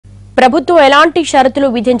ప్రభుత్వం ఎలాంటి షరతులు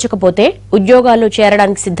విధించకపోతే ఉద్యోగాల్లో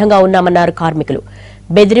చేరడానికి సిద్ధంగా ఉన్నామన్నారు కార్మికులు.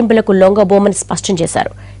 బెదిరింపులకు లొంగబోమని స్పష్టం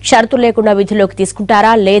చేశారు. షరతులు లేకుండా విధుల్లోకి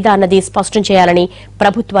తీసుకుంటారా లేదా అన్నది స్పష్టం చేయాలని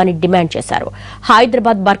ప్రభుత్వాన్ని డిమాండ్ చేశారు.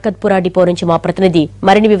 హైదరాబాద్ బర్కత్పురా డిపో నుంచి మా ప్రతినిధి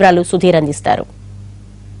మరిన్ని వివరాలు సుధీర్ అందిస్తారు.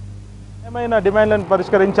 డిమాండ్లను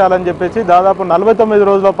పరిష్కరించాలని చెప్పేసి దాదాపు 49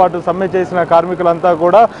 రోజుల పాటు సమ్మె చేసిన కార్మికులంతా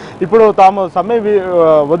కూడా ఇప్పుడు తాము సమ్మె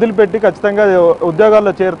వదిలిపెట్టి ఖచ్చితంగా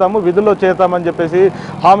ఉద్యోగాల్లో చేరుతాము, విధుల్లో చేరుతామని చెప్పేసి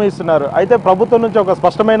హామీ ఇస్తున్నారు. అయితే ప్రభుత్వం నుంచి ఒక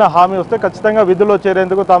స్పష్టమైన హామీ వస్తే ఖచ్చితంగా విధుల్లో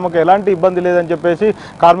చేరేందుకు తమకు ఎలాంటి ఇబ్బంది లేదని చెప్పేసి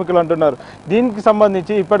కార్మికులు అంటున్నారు. దీనికి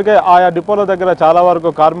సంబంధించి ఇప్పటికే ఆయా డిపోల దగ్గర చాలా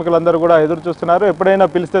వరకు కార్మికులందరూ కూడా ఎదురు చూస్తున్నారు. ఎప్పుడైనా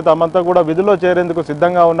పిలిస్తే తమంతా కూడా విధుల్లో చేరేందుకు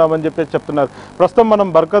సిద్ధంగా ఉన్నామని చెప్పేసి చెప్తున్నారు. ప్రస్తుతం మనం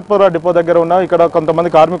బర్కత్పురా డిపో దగ్గర ఉన్నాం. ఇక్కడ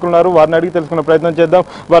కొంతమంది కార్మికులు ఉన్నారు, వారిని అడిగి తెలుసుకునే ప్రయత్నం చేద్దాం.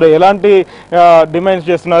 వారు ఎలాంటి డిమాండ్స్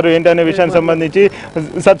చేస్తున్నారు ఏంటి అనే విషయానికి సంబంధించి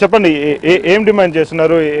సార్ చెప్పండి, ఏం డిమాండ్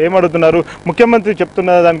చేస్తున్నారు, ఏం అడుగుతున్నారు? ముఖ్యమంత్రి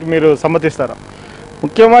చెప్తున్న దానికి మీరు సమ్మతిస్తారా?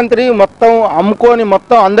 ముఖ్యమంత్రి మొత్తం అమ్ముకొని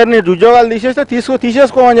మొత్తం అందరినీ ఉద్యోగాలు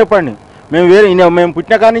తీసేసుకోమని చెప్పండి. మేము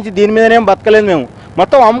పుట్టిన కాడి నుంచి దీని మీదనేం బతకలేదు. మేము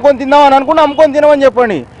మొత్తం అమ్ముకొని తిందామని అనుకుంటే అమ్ముకొని తినమని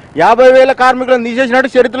చెప్పండి. 50,000 కార్మికులను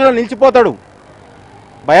తీసేసినట్టు చరిత్రలో నిలిచిపోతాడు.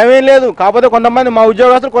 భయం ఏం లేదు. కాకపోతే కొంతమంది మా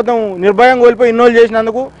ఉద్యోగస్తులు కొంచెం నిర్భయం కోల్పోయి ఇన్వాల్వ్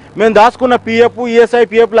చేసినందుకు మేము దాచుకున్న పిఎఫ్, ఈఎస్ఐ,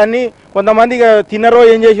 పిఎఫ్లు అన్నీ కొంతమంది తిన్నారో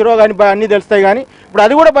ఏం చేసిరో కానీ అన్నీ తెలుస్తాయి. కానీ ఇప్పుడు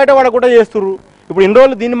అది కూడా బయట పడకుండా చేస్తున్నారు. ఇప్పుడు ఇన్ని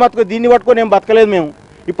రోజులు దీన్ని పట్టుకొని ఏం బతకలేదు. మేము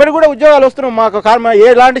ఇప్పటికి కూడా ఉద్యోగాలు వస్తున్నాం. మాకు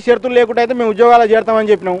ఎలాంటి షరతులు లేకుండా అయితే మేము ఉద్యోగాలు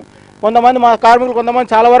చేరుతామని చెప్పినాము. కొంతమంది మా కార్మికులు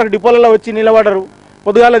చాలా వరకు డిపోలలో వచ్చి నిలబడరు.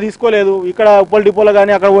 పొద్దుగాల తీసుకోలేదు. ఇక్కడ ఉప్పల్ డిపోలో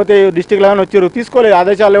కానీ అక్కడ పోతే డిస్టిక్లో కానీ వచ్చారు, తీసుకోలేదు.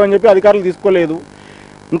 ఆదేశాలు లేవని చెప్పి అధికారులు తీసుకోలేదు.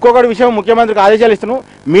 ఇంకొకటి విషయం, ముఖ్యమంత్రికి ఆదేశాలు ఇస్తున్నాం.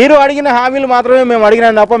 మీరు అడిగిన హామీలు మాత్రమే మేము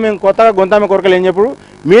అడిగినాం తప్ప మేము కొత్తగా గొంతామె కొరకలు ఏం చెప్పారు?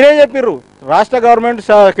 మీరే చెప్పిర్రు రాష్ట్ర గవర్నమెంట్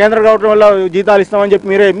కేంద్ర గవర్నమెంట్ వల్ల జీతాలు ఇస్తామని చెప్పి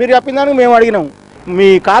మీరు చెప్పిన దానికి మేము అడిగినాం. మీ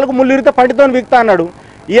కాలుకు ముళ్ళిరితే పంటితోని బిక్తా అన్నాడు.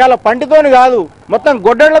 ఇవాళ పంటితోని కాదు, మొత్తం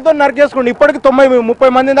గొడ్డళ్లతో నరికేసుకోండి. ఇప్పటికి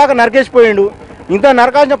 30 మంది దాకా నరికేసిపోయిండు. ఇంత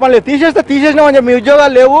నరకాల్సిన పని లేదు. తీసేసినామని చెప్పి మీ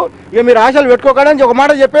ఉద్యోగాలు లేవు, ఇక మీరు ఆశలు పెట్టుకోకడని ఒక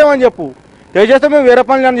మాట చెప్పేమని చెప్పు. చేస్తే మేము వేరే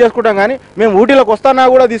పనులు చేసుకుంటాం. కానీ మేము ఊటీలోకి వస్తానా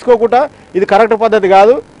కూడా తీసుకోకుండా ఇది కరెక్ట్ పద్ధతి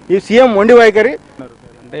కాదు. ఈ సీఎం మొండి వైఖరి.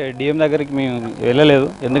 అంటే డిఎం దగ్గరికి మేము వెళ్ళలేదు.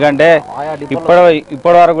 ఎందుకంటే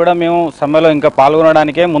ఇప్పటి వరకు కూడా మేము సమ్మెలో ఇంకా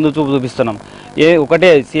పాల్గొనడానికే ముందు చూపు చూపిస్తున్నాం.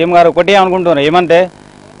 సీఎం గారు ఒకటే అనుకుంటున్నారు. ఏమంటే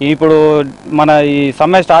ఇప్పుడు మన ఈ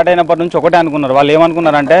సమ్మె స్టార్ట్ అయినప్పటి నుంచి ఒకటే అనుకున్నారు. వాళ్ళు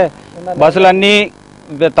ఏమనుకున్నారంటే బస్సులన్నీ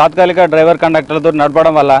తాత్కాలిక డ్రైవర్ కండక్టర్లతో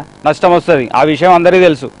నడపడం వల్ల నష్టం వస్తుంది. ఆ విషయం అందరికీ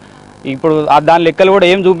తెలుసు. ఇప్పుడు దాని లెక్కలు కూడా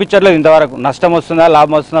ఏం చూపించట్లేదు ఇంతవరకు. నష్టం వస్తుందా,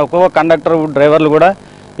 లాభం వస్తుందా? ఒక్కొక్క కండక్టర్, డ్రైవర్లు కూడా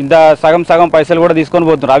ఇంత సగం పైసలు కూడా తీసుకొని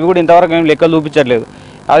పోతున్నారు. అవి కూడా ఇంతవరకు ఏం లెక్కలు చూపించట్లేదు.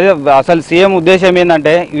 అదే అసలు సీఎం ఉద్దేశం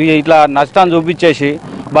ఏంటంటే ఇట్లా నష్టాన్ని చూపించేసి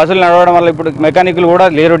బస్సులు నడవడం వల్ల ఇప్పుడు మెకానిక్లు కూడా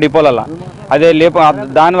లేరు డిపోలలో. అదే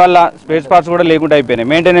దానివల్ల స్పేర్ పార్ట్స్ కూడా లేకుండా అయిపోయినాయి,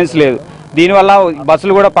 మెయింటెనెన్స్ లేదు. దీనివల్ల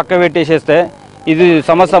బస్సులు కూడా పక్క పెట్టేసేస్తే ఇది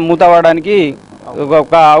సమస్య మూతవడానికి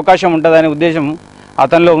ఒక అవకాశం ఉంటుందనే ఉద్దేశం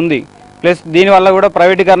అతనిలో ఉంది. ప్లస్ దీనివల్ల కూడా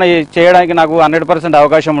ప్రైవేటీకరణ చేయడానికి నాకు 100%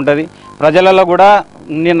 అవకాశం ఉంటుంది. ప్రజలలో కూడా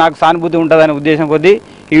నాకు సానుభూతి ఉంటుందనే ఉద్దేశం కొద్దీ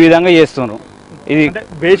ఈ విధంగా చేస్తున్నారు. ఇది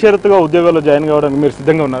బేషరతుగా ఉద్యోగాల్లో జాయిన్ కావడానికి మీరు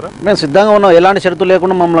సిద్ధంగా ఉన్నారా? మేము సిద్ధంగా ఉన్నాం. ఎలాంటి షరతులు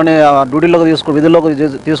లేకుండా మమ్మల్ని డ్యూటీలోకి విధుల్లోకి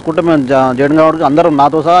తీసుకుంటే మేము జాయిన్ కావడానికి అందరూ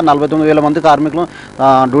నాతో సహా 49,000 మంది కార్మికులు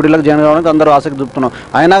డ్యూటీలోకి జాయిన్ కావడానికి అందరూ ఆసక్తి చూపుతున్నాం.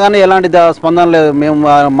 అయినా కానీ ఎలాంటి స్పందన లేదు. మేము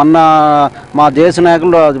మొన్న మా జేఏసీ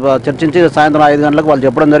నాయకులు చర్చించి సాయంత్రం 5 గంటలకు వాళ్ళు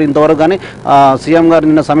చెప్పడం జరిగింది. ఇంతవరకు కానీ సీఎం గారు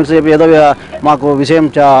నిన్న సమీక్ష చెప్పి ఏదో మాకు విషయం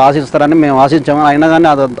ఆశిస్తారని మేము ఆశించాము. అయినా కానీ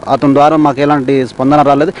అతని ద్వారా మాకు ఎలాంటి స్పందన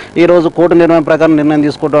రాలేదు. ఈరోజు కోర్టు నిర్ణయం ప్రకారం నిర్ణయం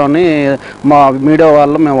తీసుకుంటామని మా మీడియా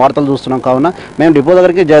వాళ్ళు మేము వార్తలు చూస్తున్నాం. కావున మేము డిపో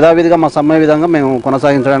దగ్గరికి యథావిధిగా మా సమ్మె విధంగా మేము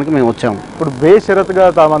కొనసాగించడానికి మేము వచ్చాము. ఇప్పుడు బేషరతుగా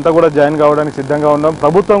తామంతా కూడా జాయిన్ కావడానికి సిద్ధంగా ఉన్నాం.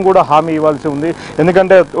 ప్రభుత్వం కూడా హామీ ఇవ్వాల్సి ఉంది.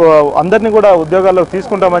 ఎందుకంటే అందరినీ కూడా ఉద్యోగాల్లో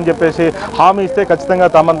తీసుకుంటామని చెప్పేసి హామీ ఇస్తే ఖచ్చితంగా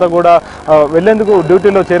తామంతా కూడా వెళ్లేందుకు,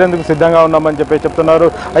 డ్యూటీలో చేరేందుకు సిద్ధంగా ఉన్నామని చెప్పేసి చెప్తున్నారు.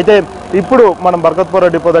 అయితే ఇప్పుడు మనం బర్కత్పురా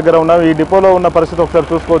డిపో దగ్గర ఉన్నాం. ఈ డిపోలో ఉన్న పరిస్థితి ఒకసారి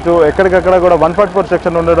చూసుకోవచ్చు. ఎక్కడికక్కడ కూడా 144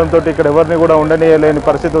 సెక్షన్ ఉండడంతో ఇక్కడ ఎవరిని కూడా ఉండనియలేని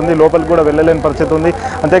పరిస్థితి ఉంది. లోపలికి కూడా వెళ్ళలేని పరిస్థితి ఉంది.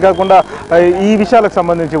 అంతేకాకుండా ఈ విషయాలకు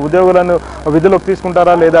సంబంధించి ఉద్యోగులను విధులకు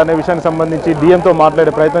తీసుకుంటారా లేదా అనే విషయానికి సంబంధించి డిఎంతో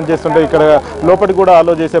మాట్లాడే ప్రయత్నం చేస్తుంటే ఇక్కడ లోపలికి కూడా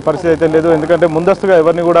అలో చేసే పరిస్థితి అయితే లేదు. ఎందుకంటే ముందస్తుగా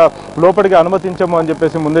ఎవరిని కూడా లోపలికి అనుమతించము అని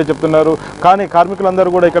చెప్పేసి ముందే చెప్తున్నారు. కానీ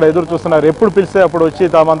కార్మికులందరూ కూడా ఇక్కడ ఎదురు చూస్తున్నారు. ఎప్పుడు పిలిస్తే అప్పుడు వచ్చి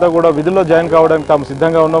తామంతా కూడా విధుల్లో జాయిన్ కావడానికి తాము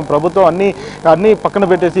సిద్ధంగా ఉన్నాం. ప్రభుత్వం అన్ని పక్కన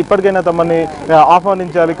పెట్టేసి ఇప్పటికైనా తమని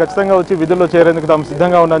ఆహ్వానించాలి, ఖచ్చితంగా వచ్చి విధుల్లో చేరేందుకు తాము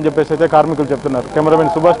సిద్ధంగా ఉన్నామని చెప్పేసి అయితే కార్మికులు చెప్తున్నారు.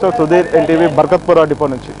 Cameraman సుభాష్తో Sudheer, NTV Barkatpura depot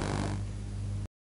నుంచి.